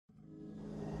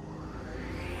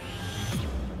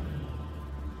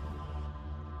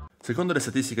Secondo le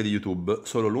statistiche di YouTube,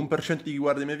 solo l'1% di chi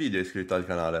guarda i miei video è iscritto al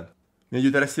canale. Mi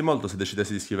aiuteresti molto se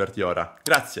decidessi di iscriverti ora.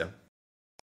 Grazie!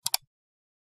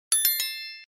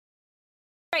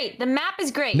 Great. The map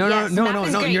is great. No, yes, no, map no,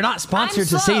 is no. great. You're not sponsored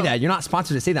to say that. You're not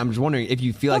sponsored to say that. I'm just wondering if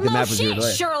you feel like the map was your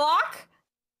delay. Sherlock.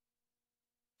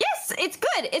 Yes, it's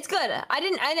good. It's good. I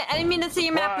didn't mean to say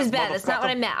your map was bad. That's not what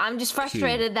I meant. I'm just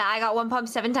frustrated that I got one pump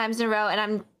 7 times in a row and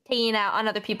I'm taking it out on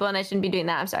other people and I shouldn't be doing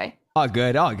that. I'm sorry. All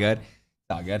good. All good.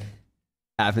 It's all good.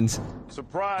 Happens.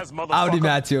 Surprise, motherfucker. I would be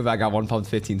mad too if I got one pumped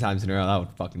 15 times in a row.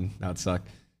 That would suck.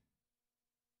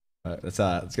 All right,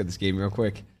 let's get this game real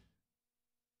quick.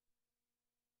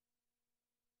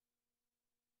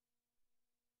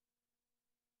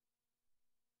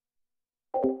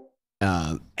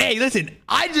 Hey, listen,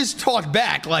 I just talked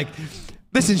back. Like,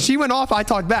 listen, she went off, I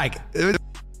talked back. It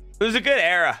was a good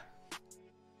era.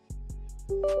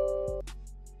 You know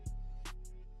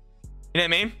what I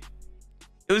mean?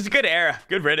 It was a good era.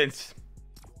 Good riddance.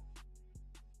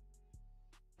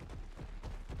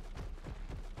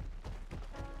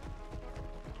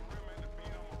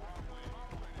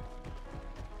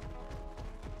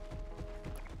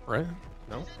 Right?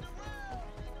 No?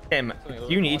 Tim,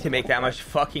 you need to make that much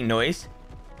fucking noise?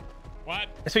 What?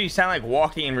 That's what you sound like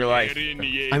walking in real life.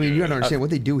 I mean, you gotta understand what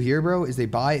they do here, bro, is they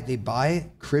buy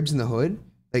cribs in the hood.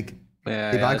 Like,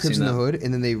 they buy cribs in the hood,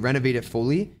 and then they renovate it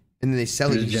fully, and then they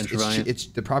sell it. It's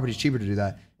the property's cheaper to do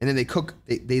that. And then they cook,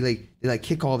 they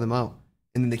kick all of them out.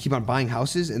 And then they keep on buying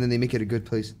houses, and then they make it a good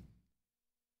place.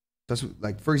 That's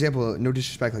like, for example, no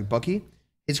disrespect, like Bucky,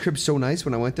 his crib's so nice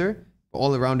when I went there, but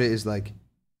all around it is like,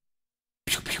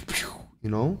 you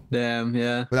know? Damn,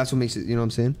 yeah. But that's what makes it, you know what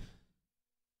I'm saying?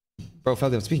 Bro,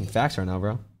 Feldy, I'm speaking facts right now,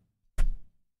 bro.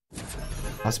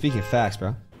 I'm speaking facts,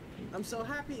 bro. I'm so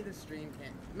happy this stream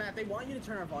can't. Matt, they want you to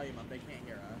turn our volume up. They can't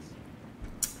hear us.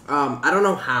 I don't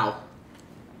know how.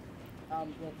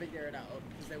 We'll figure it out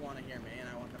because they want to hear me and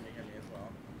I want them to hear me as well.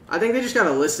 I think they just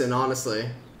gotta listen, honestly.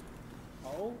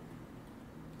 Oh?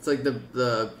 It's like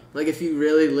like if you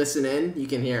really listen in, you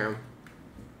can hear them.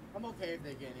 I'm okay if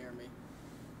they can't hear me.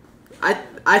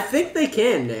 I think they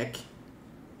can, Nick.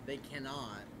 They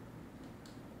cannot.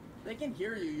 They can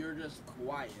hear you, you're just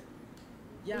quiet.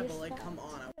 Yeah, but like, come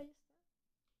on.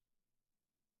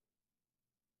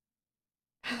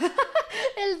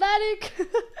 El Derek.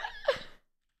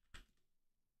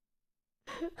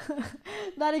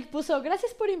 Derek puso,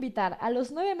 gracias por invitar. A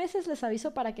los 9 meses les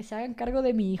aviso para que se hagan cargo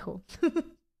de mi hijo.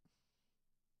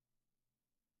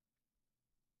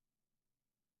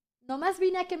 Nomás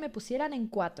vine a que me pusieran en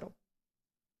 4.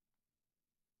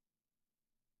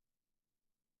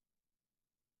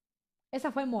 Esa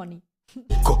fue Moni.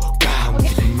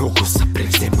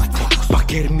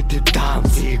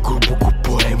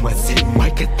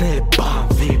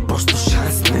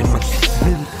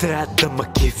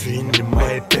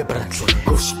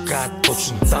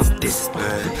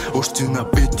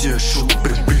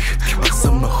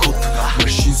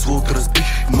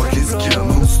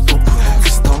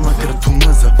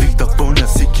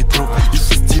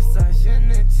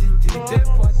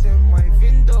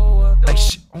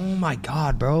 Oh my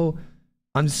god, bro.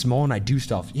 I'm small and I do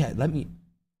stuff. Yeah, let me.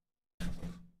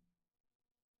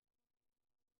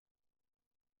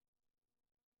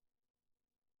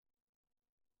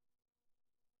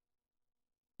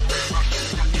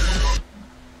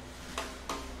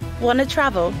 Want to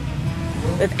travel?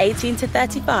 With 18 to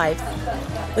 35?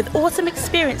 With awesome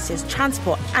experiences,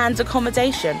 transport and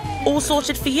accommodation, all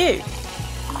sorted for you.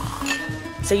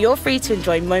 So you're free to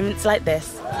enjoy moments like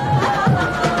this.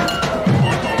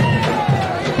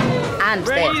 And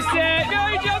this.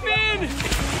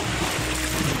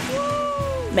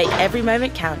 Make every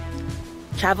moment count.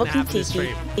 Travel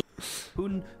completely.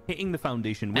 Spoon hitting the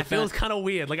foundation. It feels kind of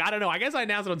weird. Like, I don't know. I guess I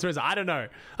announced it on Twitter. I don't know.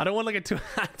 I don't want like a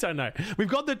I don't know. We've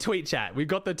got the tweet, chat. We've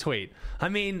got the tweet. I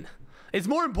mean, it's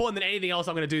more important than anything else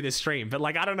I'm going to do this stream. But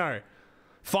like, I don't know.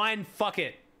 Fine. Fuck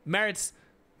it. Merits,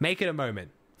 make it a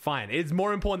moment. Fine. It's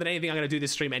more important than anything I'm going to do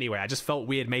this stream anyway. I just felt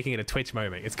weird making it a Twitch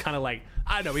moment. It's kind of like,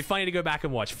 I don't know. We're funny to go back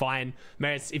and watch. Fine.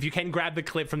 Merits, if you can grab the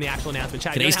clip from the actual announcement.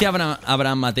 Chat, ¿Creéis que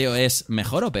Abraham Mateo es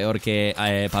mejor o peor que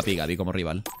Papi Gaby como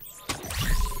rival?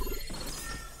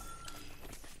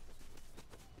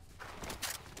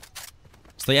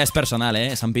 Esto ya es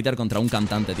personal, San Peter contra un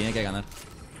cantante. Tiene que ganar.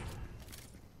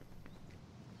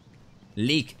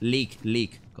 Leak.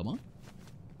 ¿Cómo?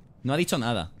 No ha dicho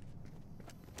nada.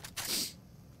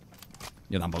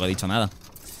 Yo tampoco he dicho nada.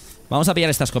 Vamos a pillar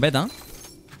esta escopeta.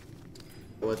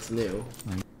 What's new?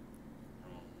 Oh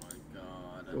my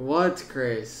god. What,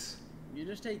 Chris? You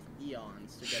just take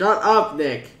eons to Shut up,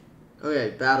 Nick.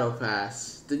 Okay, battle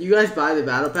pass. Did you guys buy the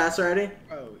battle pass already?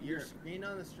 Oh, your screen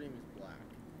on the stream is black.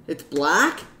 It's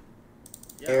black?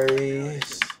 Yeah,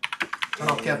 Aries. Turn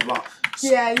off camp block.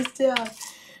 Yeah, you still.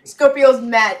 Scorpio's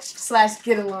match /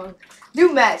 get along.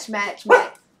 Do match. Oh my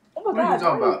What god, are you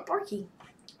talking about? Barky.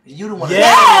 You the one.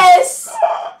 Yes!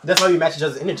 That's why we match each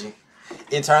other's energy.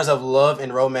 In terms of love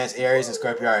and romance, Aries and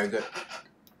Scorpio are good.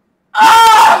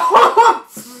 Oh!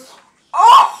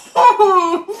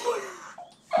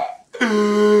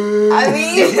 I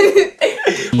mean,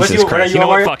 Jesus Christ. You know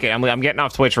what? Fuck it. I'm getting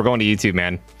off Twitch. We're going to YouTube,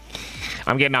 man.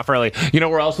 I'm getting off early. You know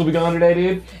where else we'll be going today,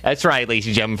 dude? That's right, ladies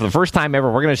and gentlemen. For the first time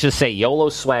ever, we're going to just say YOLO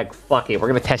swag. Fuck it. We're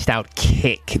going to test out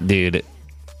Kick, dude.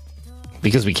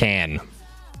 Because we can.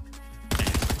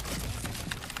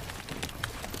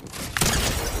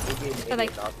 For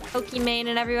like Pokemon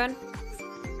and everyone.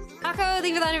 Akko,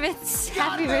 leave it on your bits.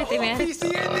 Happy birthday, man. PC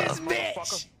in this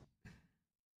bitch.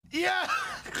 Yeah.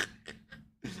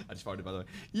 I just farted, by the way.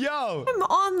 Yo. I'm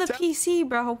on the PC,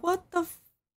 bro. What the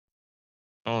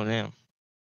Oh, damn.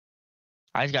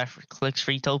 I just got clicks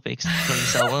free topics. I'm gonna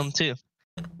sell them too.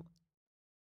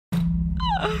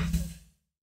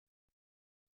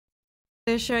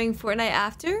 They're showing Fortnite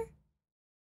after?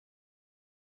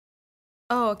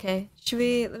 Oh, okay. Should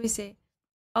we... Let me see.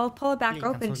 I'll pull it back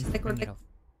open. Just like with the...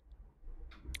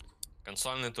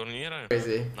 Консольные турниры.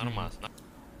 Crazy. Нормально.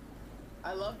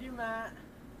 I love you, Matt.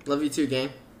 Love you too, gang.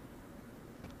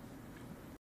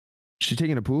 She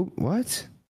taking a poop? What?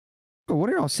 Oh, what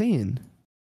are y'all saying?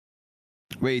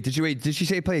 Wait, did she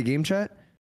say play a game, chat?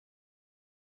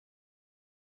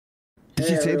 Did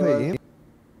she say play a game?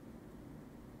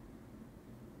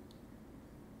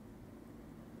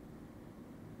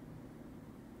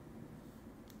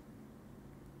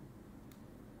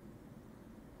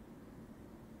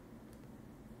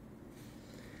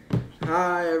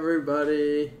 Hi,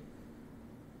 everybody.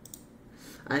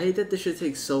 I hate that this shit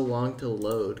takes so long to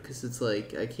load, because it's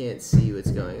like, I can't see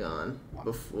what's going on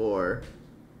before.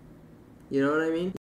 You know what I mean?